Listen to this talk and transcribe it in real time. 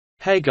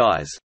Hey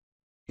guys!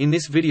 In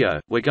this video,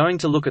 we're going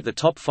to look at the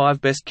top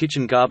 5 best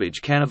kitchen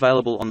garbage can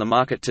available on the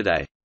market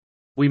today.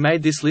 We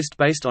made this list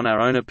based on our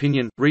own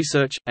opinion,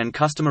 research, and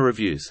customer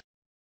reviews.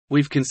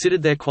 We've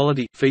considered their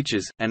quality,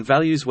 features, and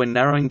values when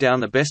narrowing down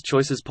the best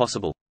choices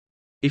possible.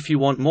 If you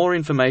want more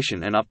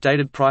information and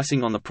updated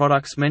pricing on the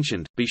products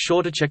mentioned, be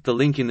sure to check the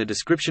link in the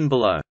description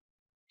below.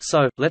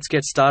 So, let's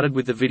get started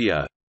with the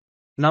video.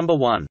 Number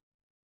 1.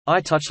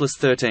 iTouchless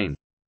 13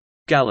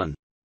 gallon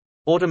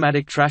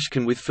automatic trash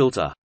can with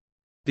filter.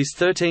 This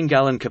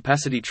 13-gallon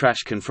capacity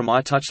trash can from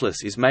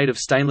iTouchless is made of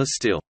stainless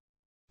steel.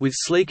 With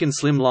sleek and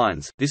slim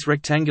lines, this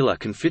rectangular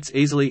can fits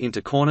easily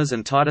into corners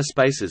and tighter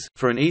spaces,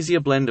 for an easier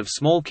blend of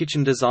small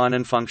kitchen design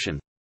and function.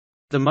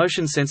 The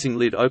motion-sensing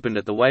lid opened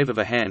at the wave of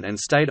a hand and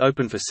stayed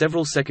open for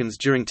several seconds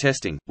during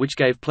testing, which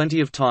gave plenty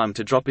of time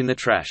to drop in the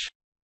trash.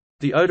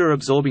 The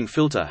odor-absorbing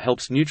filter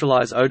helps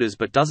neutralize odors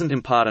but doesn't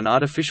impart an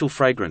artificial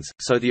fragrance,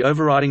 so the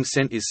overriding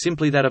scent is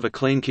simply that of a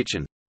clean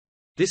kitchen.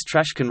 This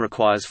trash can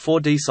requires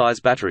 4D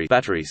size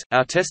batteries.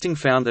 Our testing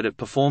found that it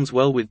performs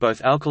well with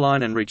both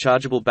alkaline and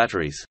rechargeable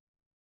batteries.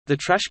 The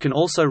trash can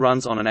also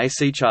runs on an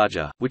AC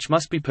charger, which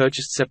must be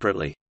purchased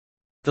separately.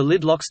 The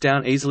lid locks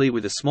down easily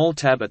with a small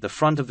tab at the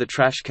front of the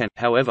trash can,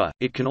 however,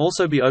 it can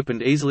also be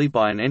opened easily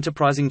by an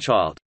enterprising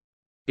child.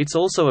 It's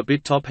also a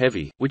bit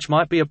top-heavy, which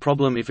might be a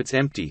problem if it's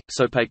empty,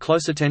 so pay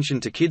close attention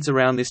to kids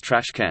around this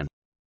trash can.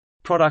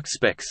 Product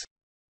specs.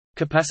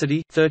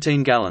 Capacity,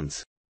 13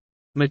 gallons.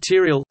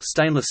 Material,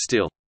 stainless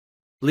steel.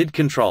 Lid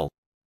control.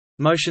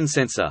 Motion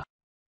sensor.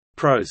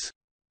 Pros.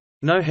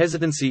 No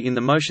hesitancy in the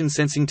motion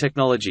sensing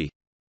technology.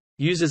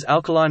 Uses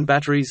alkaline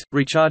batteries,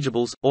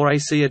 rechargeables, or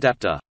AC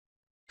adapter.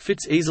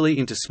 Fits easily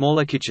into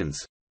smaller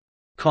kitchens.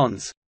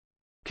 Cons.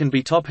 Can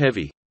be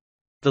top-heavy.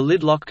 The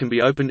lid lock can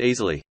be opened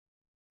easily.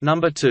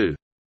 Number 2.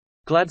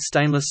 Glad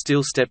stainless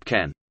steel step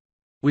can.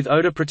 With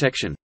odor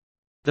protection.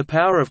 The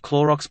power of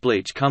Clorox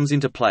bleach comes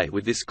into play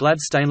with this Glad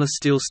stainless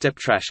steel step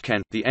trash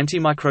can. The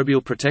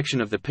antimicrobial protection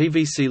of the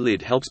PVC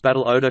lid helps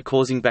battle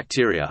odor-causing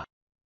bacteria.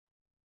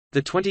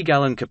 The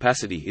 20-gallon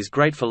capacity is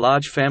great for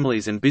large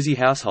families and busy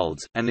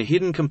households, and the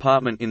hidden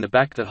compartment in the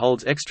back that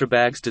holds extra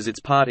bags does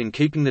its part in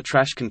keeping the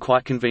trash can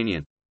quite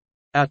convenient.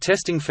 Our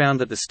testing found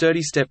that the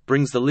sturdy step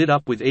brings the lid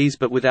up with ease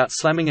but without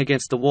slamming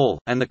against the wall,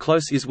 and the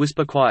close is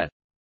whisper quiet.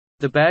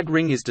 The bag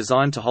ring is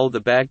designed to hold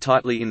the bag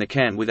tightly in the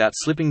can without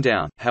slipping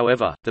down.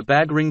 However, the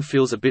bag ring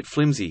feels a bit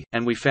flimsy,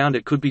 and we found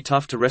it could be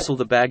tough to wrestle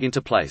the bag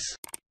into place.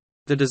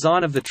 The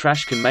design of the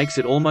trash can makes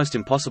it almost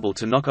impossible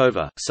to knock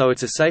over, so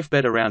it's a safe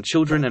bet around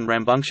children and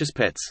rambunctious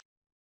pets.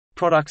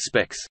 Product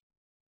specs.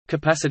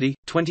 Capacity,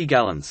 20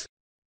 gallons.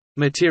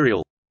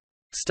 Material.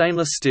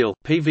 Stainless steel,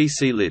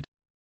 PVC lid.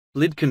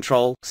 Lid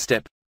control,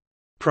 step.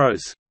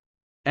 Pros.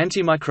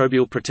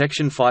 Antimicrobial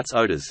protection fights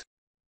odors.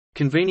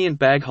 Convenient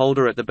bag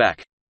holder at the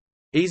back.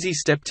 Easy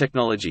step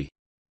technology.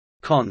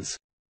 Cons.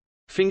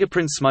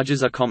 Fingerprint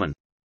smudges are common.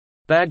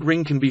 Bag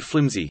ring can be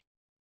flimsy.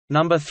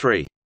 Number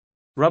 3.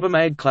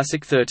 Rubbermaid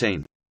Classic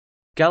 13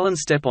 gallon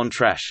step-on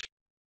trash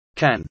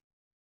can.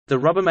 The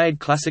Rubbermaid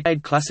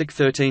Classic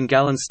 13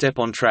 gallon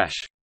step-on trash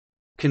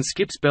can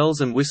skips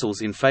bells and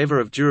whistles in favor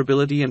of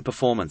durability and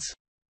performance.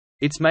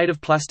 It's made of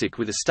plastic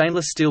with a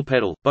stainless steel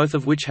pedal, both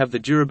of which have the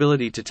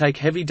durability to take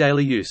heavy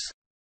daily use.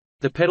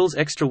 The pedal's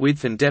extra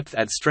width and depth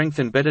add strength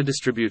and better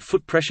distribute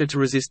foot pressure to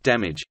resist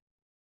damage.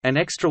 An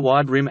extra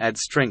wide rim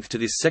adds strength to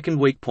this second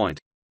weak point.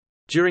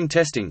 During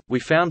testing, we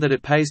found that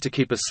it pays to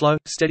keep a slow,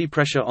 steady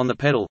pressure on the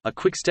pedal. A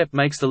quick step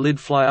makes the lid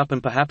fly up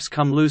and perhaps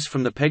come loose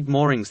from the pegged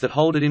moorings that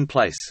hold it in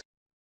place.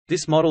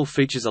 This model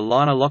features a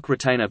liner lock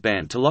retainer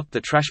band to lock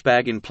the trash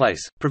bag in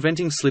place,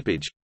 preventing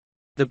slippage.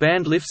 The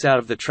band lifts out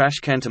of the trash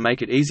can to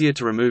make it easier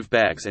to remove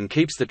bags and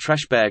keeps the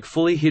trash bag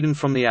fully hidden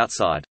from the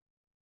outside.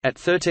 At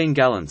 13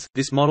 gallons,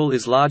 this model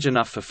is large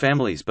enough for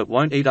families but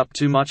won't eat up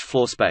too much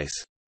floor space.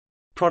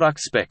 Product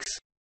specs.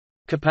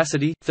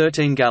 Capacity,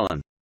 13 gallon.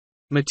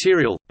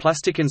 Material,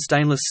 plastic and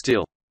stainless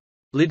steel.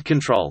 Lid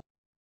control.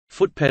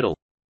 Foot pedal.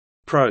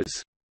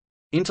 Pros.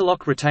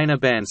 Interlock retainer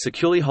band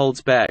securely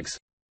holds bags.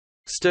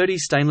 Sturdy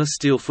stainless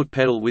steel foot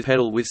pedal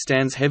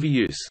withstands heavy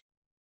use.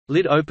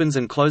 Lid opens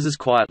and closes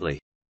quietly.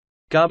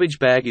 Garbage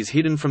bag is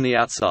hidden from the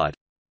outside.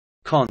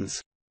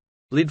 Cons.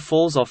 Lid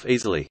falls off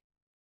easily.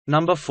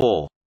 Number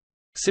 4.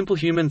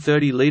 Simplehuman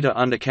 30-liter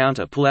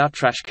under-counter pull-out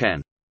trash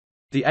can.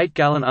 The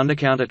 8-gallon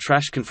under-counter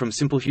trash can from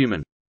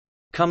Simplehuman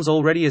comes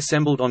already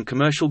assembled on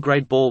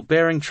commercial-grade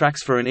ball-bearing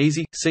tracks for an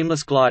easy,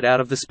 seamless glide out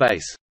of the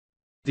space.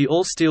 The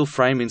all-steel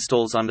frame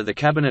installs under the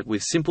cabinet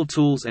with simple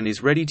tools and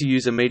is ready to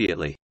use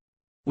immediately.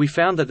 We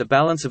found that the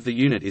balance of the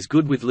unit is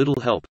good with little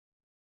help.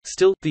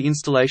 Still, the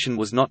installation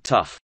was not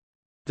tough.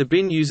 The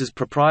bin uses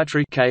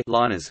proprietary K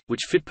liners,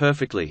 which fit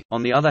perfectly.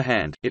 On the other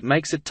hand, it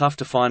makes it tough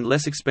to find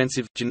less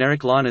expensive,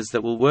 generic liners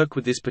that will work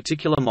with this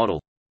particular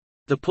model.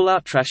 The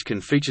pull-out trash can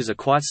features a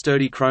quite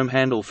sturdy chrome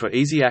handle for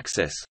easy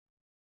access.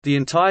 The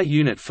entire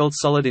unit felt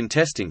solid in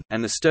testing,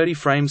 and the sturdy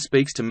frame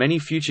speaks to many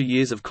future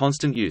years of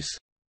constant use.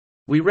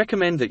 We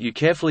recommend that you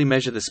carefully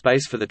measure the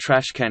space for the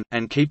trash can,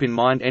 and keep in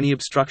mind any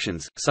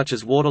obstructions, such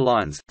as water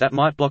lines, that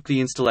might block the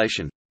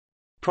installation.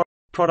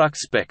 Product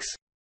specs.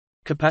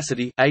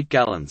 Capacity, 8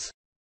 gallons.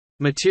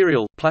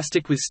 Material,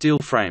 plastic with steel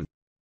frame.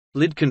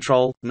 Lid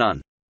control,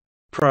 none.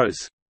 Pros.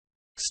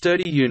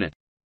 Sturdy unit.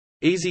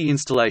 Easy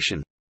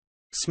installation.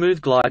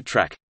 Smooth glide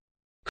track.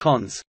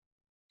 Cons.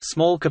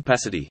 Small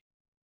capacity.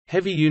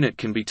 Heavy unit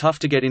can be tough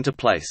to get into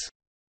place.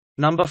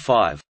 Number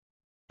 5.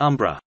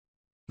 Umbra.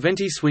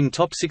 Venti swing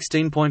top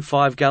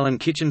 16.5 gallon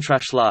kitchen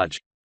trash large.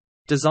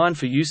 Designed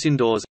for use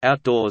indoors,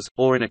 outdoors,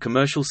 or in a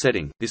commercial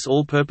setting, this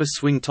all-purpose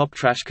swing top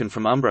trash can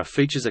from Umbra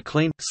features a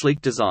clean,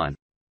 sleek design.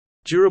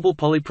 Durable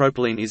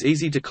polypropylene is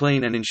easy to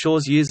clean and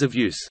ensures years of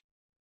use.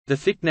 The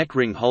thick neck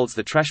ring holds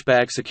the trash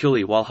bag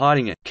securely while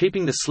hiding it,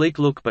 keeping the sleek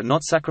look but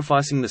not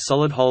sacrificing the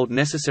solid hold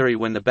necessary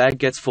when the bag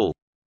gets full.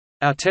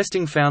 Our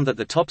testing found that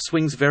the top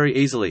swings very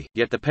easily,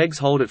 yet the pegs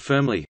hold it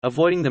firmly,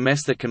 avoiding the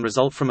mess that can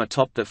result from a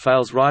top that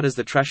fails right as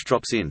the trash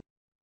drops in.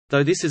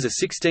 Though this is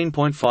a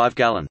 16.5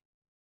 gallon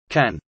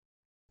can.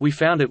 We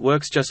found it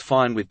works just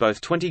fine with both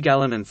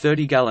 20-gallon and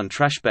 30-gallon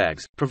trash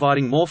bags,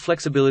 providing more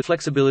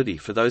flexibility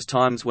for those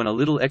times when a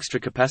little extra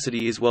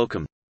capacity is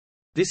welcome.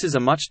 This is a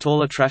much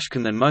taller trash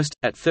can than most,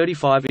 at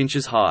 35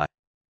 inches high.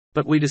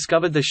 But we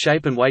discovered the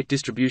shape and weight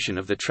distribution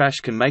of the trash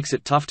can makes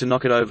it tough to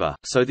knock it over,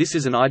 so this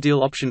is an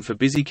ideal option for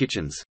busy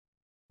kitchens.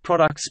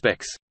 Product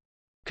specs.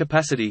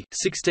 Capacity,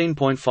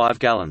 16.5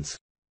 gallons.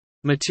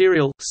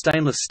 Material,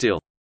 stainless steel.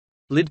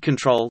 Lid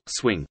control,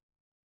 swing.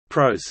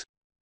 Pros.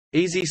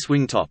 Easy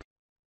swing top.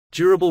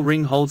 Durable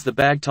ring holds the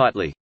bag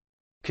tightly.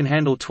 Can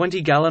handle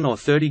 20-gallon or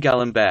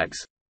 30-gallon bags.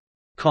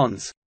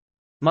 Cons.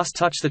 Must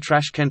touch the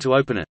trash can to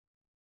open it.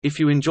 If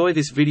you enjoy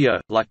this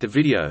video, like the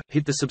video,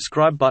 hit the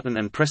subscribe button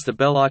and press the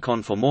bell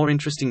icon for more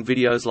interesting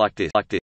videos like this.